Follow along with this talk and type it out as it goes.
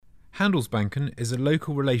Handelsbanken is a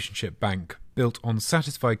local relationship bank built on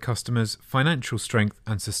satisfied customers, financial strength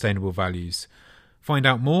and sustainable values. Find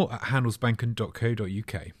out more at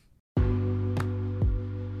handelsbanken.co.uk.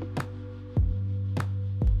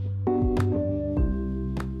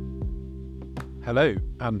 Hello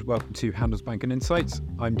and welcome to Handelsbanken Insights.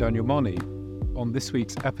 I'm Daniel Marnie. On this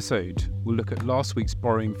week's episode, we'll look at last week's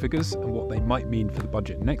borrowing figures and what they might mean for the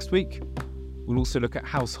budget next week. We'll also look at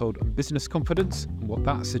household and business confidence and what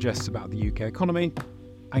that suggests about the UK economy,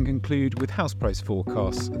 and conclude with house price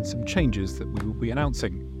forecasts and some changes that we will be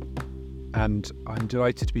announcing. And I'm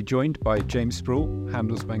delighted to be joined by James Sproul,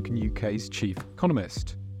 Handelsbanken UK's Chief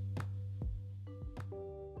Economist.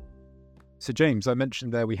 So James, I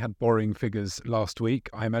mentioned there we had borrowing figures last week.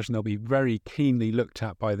 I imagine they'll be very keenly looked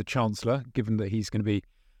at by the Chancellor, given that he's going to be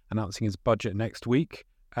announcing his budget next week.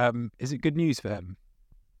 Is it good news for him?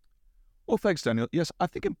 Well, thanks, Daniel. Yes, I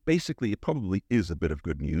think it probably is a bit of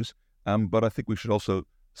good news, but I think we should also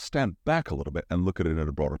stand back a little bit and look at it in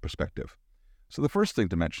a broader perspective. So the first thing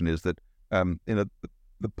to mention is that in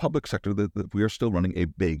the public sector, that we are still running a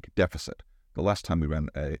big deficit. The last time we ran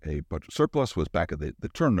a budget surplus was back at the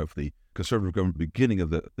turn of the Conservative government, beginning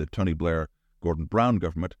of the Tony Blair, Gordon Brown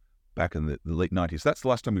government back in the late 90s. That's the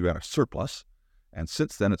last time we ran a surplus, and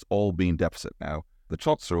since then it's all been deficit. Now, the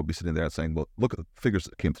Chancellor will be sitting there and saying, well, look at the figures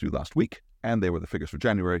that came through last week, and they were the figures for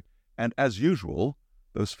January, and as usual,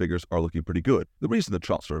 those figures are looking pretty good. The reason the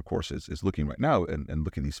Chancellor, of course, is looking right now and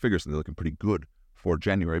looking at these figures, and they're looking pretty good for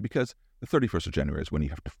January, because the 31st of January is when you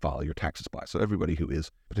have to file your taxes by. So everybody who is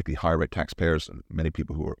particularly higher rate taxpayers, and many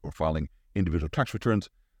people who are filing individual tax returns,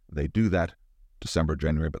 they do that December,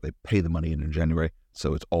 January, but they pay the money in January.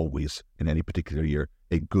 So it's always, in any particular year,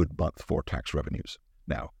 a good month for tax revenues.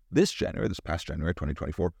 Now, this past January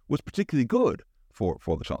 2024, was particularly good for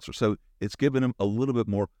the Chancellor. So it's given him a little bit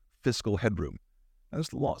more fiscal headroom. Now,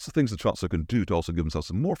 there's lots of things the Chancellor can do to also give himself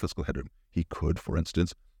some more fiscal headroom. He could, for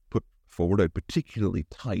instance, put forward a particularly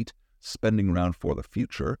tight spending round for the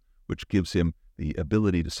future, which gives him the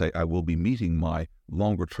ability to say, I will be meeting my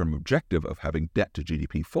longer-term objective of having debt to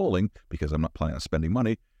GDP falling because I'm not planning on spending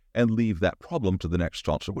money, and leave that problem to the next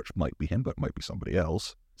Chancellor, which might be him, but might be somebody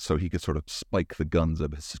else. So he could sort of spike the guns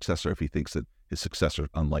of his successor if he thinks that his successor is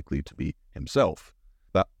unlikely to be himself.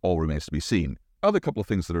 That all remains to be seen. Other couple of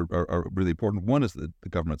things that are really important. One is the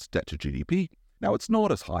government's debt to GDP. Now, it's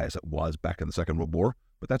not as high as it was back in the Second World War,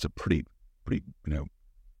 but that's a pretty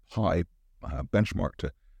high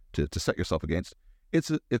benchmark to set yourself against.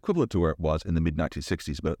 It's equivalent to where it was in the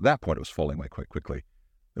mid-1960s, but at that point it was falling away quite quickly.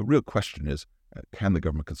 The real question is, can the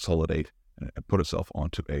government consolidate and put itself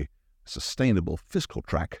onto a sustainable fiscal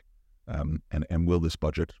track, and will this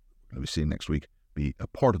budget, we'll be seeing next week, be a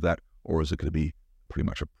part of that, or is it going to be pretty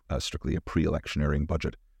much strictly a pre-electioneering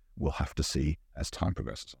budget? We'll have to see as time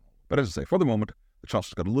progresses. But as I say, for the moment, the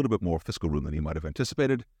Chancellor's got a little bit more fiscal room than he might have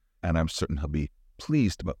anticipated, and I'm certain he'll be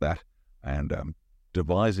pleased about that and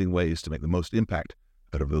devising ways to make the most impact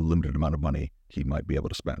out of the limited amount of money he might be able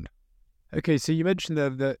to spend. Okay, so you mentioned there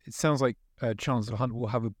that it sounds like Chancellor Hunt will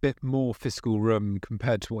have a bit more fiscal room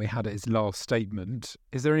compared to what he had at his last statement.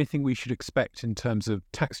 Is there anything we should expect in terms of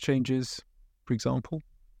tax changes, for example?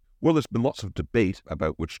 Well, there's been lots of debate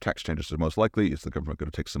about which tax changes are most likely. Is the government going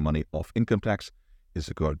to take some money off income tax? Is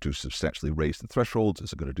it going to substantially raise the thresholds?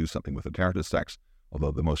 Is it going to do something with inheritance tax?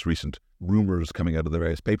 Although the most recent rumours coming out of the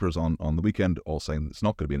various papers on the weekend all saying it's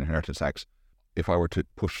not going to be an inheritance tax. If I were to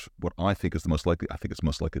push what I think is the most likely, I think it's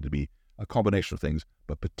most likely to be a combination of things,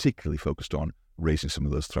 but particularly focused on raising some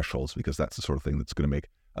of those thresholds, because that's the sort of thing that's going to make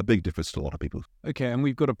a big difference to a lot of people. Okay, and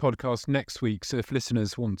we've got a podcast next week, so if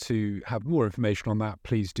listeners want to have more information on that,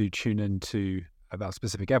 please do tune in to that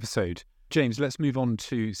specific episode. James, let's move on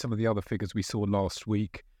to some of the other figures we saw last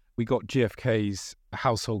week. We got GfK's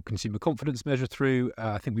household consumer confidence measure through.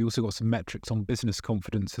 I think we also got some metrics on business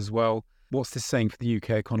confidence as well. What's this saying for the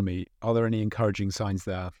UK economy? Are there any encouraging signs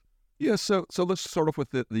there? Yeah, so let's start off with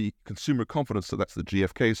the consumer confidence. So that's the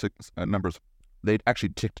GfK numbers. They'd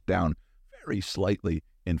actually ticked down very slightly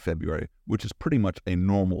in February, which is pretty much a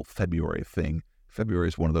normal February thing. February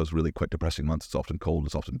is one of those really quite depressing months. It's often cold,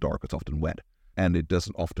 it's often dark, it's often wet, and it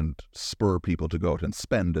doesn't often spur people to go out and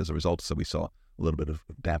spend as a result. So we saw a little bit of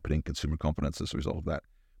dampening consumer confidence as a result of that.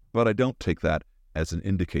 But I don't take that as an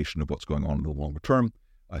indication of what's going on in the longer term.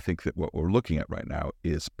 I think that what we're looking at right now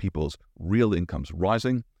is people's real incomes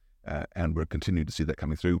rising, and we're continuing to see that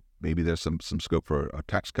coming through. Maybe there's some scope for a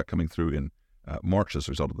tax cut coming through in March as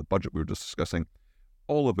a result of the budget we were just discussing.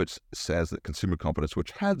 All of it says that consumer confidence,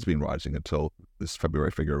 which has been rising until this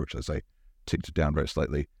February figure, which as I ticked it down very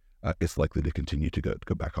slightly, it's likely to continue to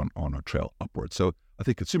go back on a trail upwards. So I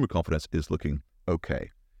think consumer confidence is looking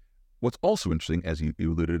okay. What's also interesting, as you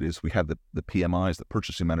alluded, is we had the PMIs, the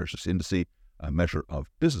Purchasing Managers' Index, a measure of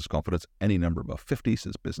business confidence. Any number above 50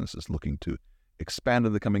 says businesses looking to expand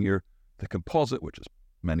in the coming year. The composite, which is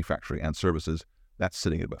manufacturing and services, that's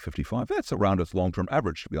sitting at about 55. That's around its long-term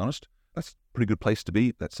average, to be honest. That's a pretty good place to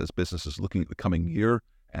be. That says businesses looking at the coming year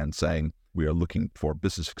and saying we are looking for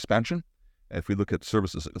business expansion. If we look at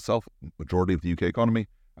services itself, majority of the UK economy,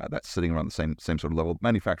 that's sitting around the same sort of level.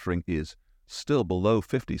 Manufacturing is still below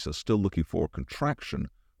 50, so still looking for contraction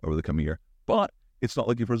over the coming year, but it's not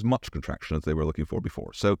looking for as much contraction as they were looking for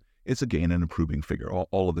before. So it's again an improving figure.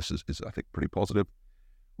 All of this is I think, pretty positive.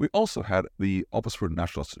 We also had the Office for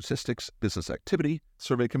National Statistics business activity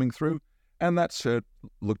survey coming through, and that's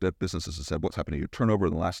looked at businesses and said what's happening to your turnover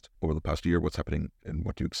over the past year, what's happening and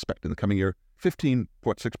what do you expect in the coming year.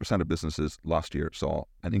 15.6% of businesses last year saw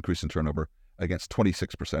an increase in turnover against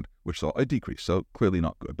 26%, which saw a decrease. So clearly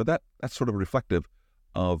not good. But that's sort of reflective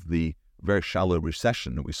of the very shallow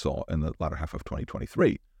recession that we saw in the latter half of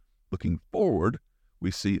 2023. Looking forward,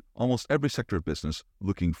 we see almost every sector of business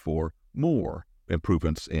looking for more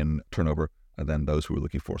improvements in turnover than those who are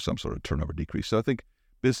looking for some sort of turnover decrease. So I think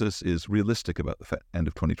business is realistic about the end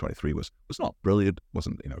of 2023 was not brilliant,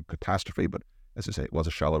 wasn't catastrophe, but as I say, it was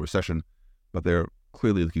a shallow recession. But they're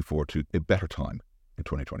clearly looking forward to a better time in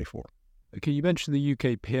 2024. Okay, you mentioned the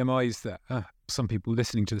UK PMIs there. Some people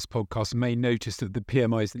listening to this podcast may notice that the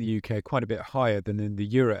PMIs in the UK are quite a bit higher than in the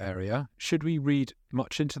Euro area. Should we read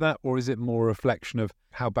much into that, or is it more a reflection of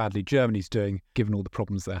how badly Germany's doing, given all the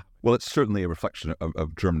problems there? Well, it's certainly a reflection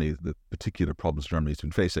of Germany, the particular problems Germany's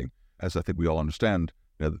been facing. As I think we all understand,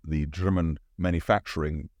 the German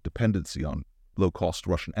manufacturing dependency on low-cost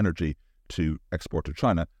Russian energy to export to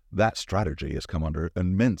China, that strategy has come under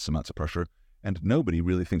immense amounts of pressure, and nobody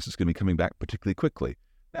really thinks it's going to be coming back particularly quickly.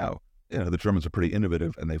 Now, the Germans are pretty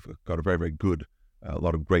innovative, and they've got a very, very good, a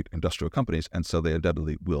lot of great industrial companies, and so they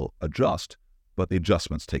undoubtedly will adjust, but the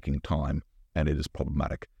adjustment's taking time, and it is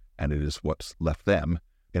problematic, and it is what's left them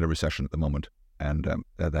in a recession at the moment, and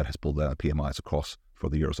that has pulled down PMIs across for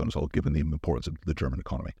the Eurozone as well, given the importance of the German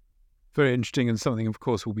economy. Very interesting, and something, of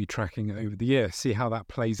course, we'll be tracking over the year, see how that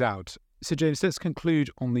plays out. So, James, let's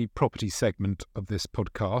conclude on the property segment of this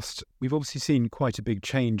podcast. We've obviously seen quite a big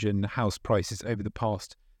change in house prices over the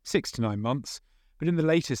past 6 to 9 months, but in the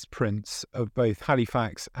latest prints of both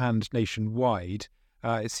Halifax and Nationwide,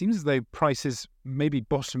 it seems as though prices may be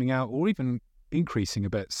bottoming out or even increasing a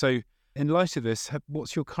bit. So, in light of this,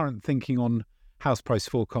 what's your current thinking on house price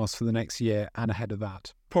forecasts for the next year and ahead of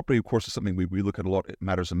that? Property, of course, is something we look at a lot. It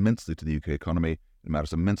matters immensely to the UK economy. It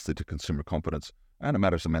matters immensely to consumer confidence. And it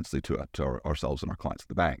matters immensely to ourselves and our clients at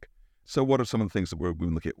the bank. So what are some of the things that we're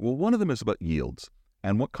going to look at? Well, one of them is about yields.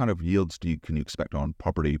 And what kind of yields can you expect on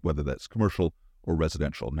property, whether that's commercial or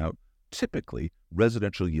residential? Now, typically,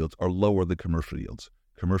 residential yields are lower than commercial yields.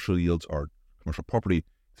 Commercial property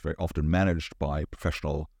is very often managed by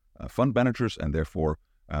professional fund managers, and therefore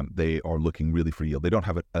they are looking really for yield. They don't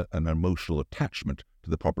have an emotional attachment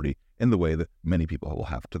to the property in the way that many people will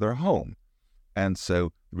have to their home. And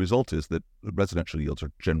so the result is that residential yields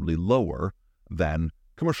are generally lower than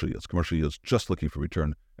commercial yields. Commercial yields just looking for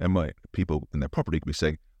return. And people in their property can be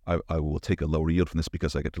saying, I will take a lower yield from this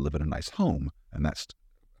because I get to live in a nice home. And that's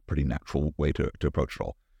a pretty natural way to approach it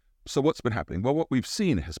all. So what's been happening? Well, what we've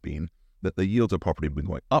seen has been that the yields of property have been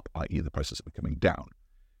going up, i.e. the prices have been coming down.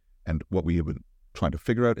 And what we have been trying to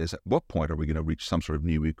figure out is at what point are we going to reach some sort of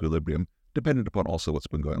new equilibrium, dependent upon also what's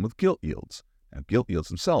been going on with gilt yields. Now, gilt yields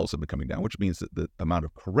themselves have been coming down, which means that the amount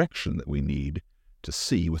of correction that we need to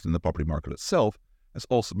see within the property market itself has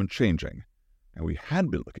also been changing. And we had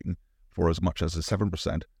been looking for as much as a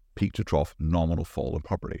 7% peak to trough nominal fall in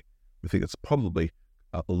property. We think it's probably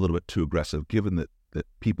a little bit too aggressive, given that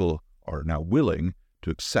people are now willing to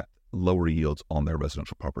accept lower yields on their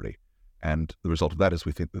residential property. And the result of that is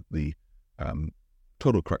we think that the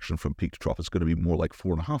total correction from peak to trough is going to be more like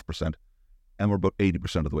 4.5%. And we're about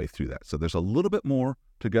 80% of the way through that. So there's a little bit more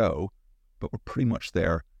to go, but we're pretty much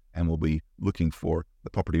there. And we'll be looking for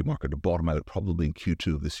the property market to bottom out probably in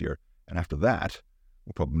Q2 of this year. And after that,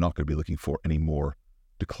 we're probably not going to be looking for any more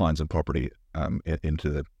declines in property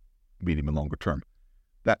into the medium and longer term.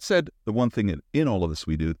 That said, the one thing in all of this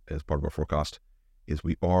we do as part of our forecast is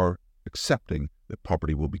we are accepting that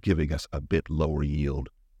property will be giving us a bit lower yield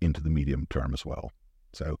into the medium term as well.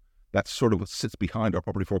 So that's sort of what sits behind our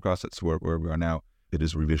property forecast. That's where we are now. It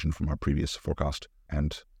is a revision from our previous forecast,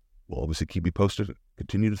 and we'll obviously keep you posted.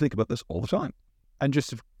 Continue to think about this all the time. And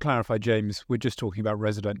just to clarify, James, we're just talking about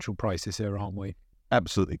residential prices here, aren't we?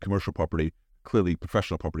 Absolutely. Commercial property, clearly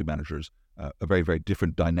professional property managers, a very, very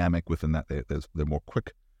different dynamic within that. They're more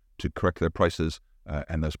quick to correct their prices.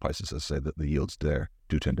 and those prices, as I say, that the yields there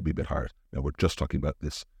do tend to be a bit higher. Now, we're just talking about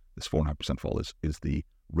this 4.5% fall is the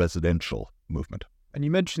residential movement. And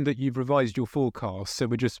you mentioned that you've revised your forecast, so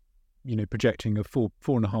we're just, projecting a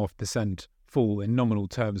 4.5% fall in nominal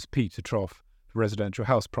terms, peak to trough, for residential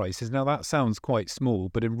house prices. Now, that sounds quite small,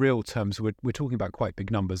 but in real terms, we're talking about quite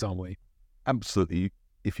big numbers, aren't we? Absolutely.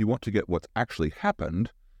 If you want to get what's actually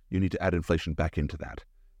happened, you need to add inflation back into that.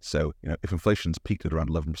 So, if inflation's peaked at around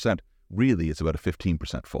 11%, really it's about a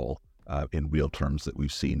 15% fall in real terms that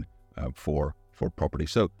we've seen for property.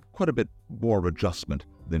 So quite a bit more of adjustment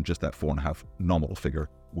than just that 4.5 nominal figure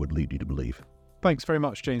would lead you to believe. Thanks very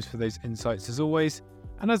much, James, for those insights as always.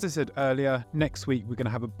 And as I said earlier, next week we're going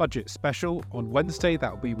to have a budget special on Wednesday.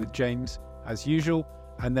 That will be with James as usual.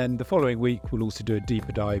 And then the following week we'll also do a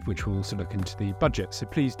deeper dive, which will also look into the budget. So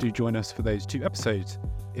please do join us for those 2 episodes.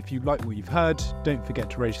 If you like what you've heard, don't forget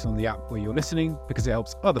to rate us on the app where you're listening, because it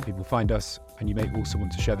helps other people find us. And you may also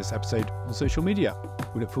want to share this episode on social media.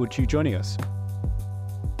 We look forward to you joining us.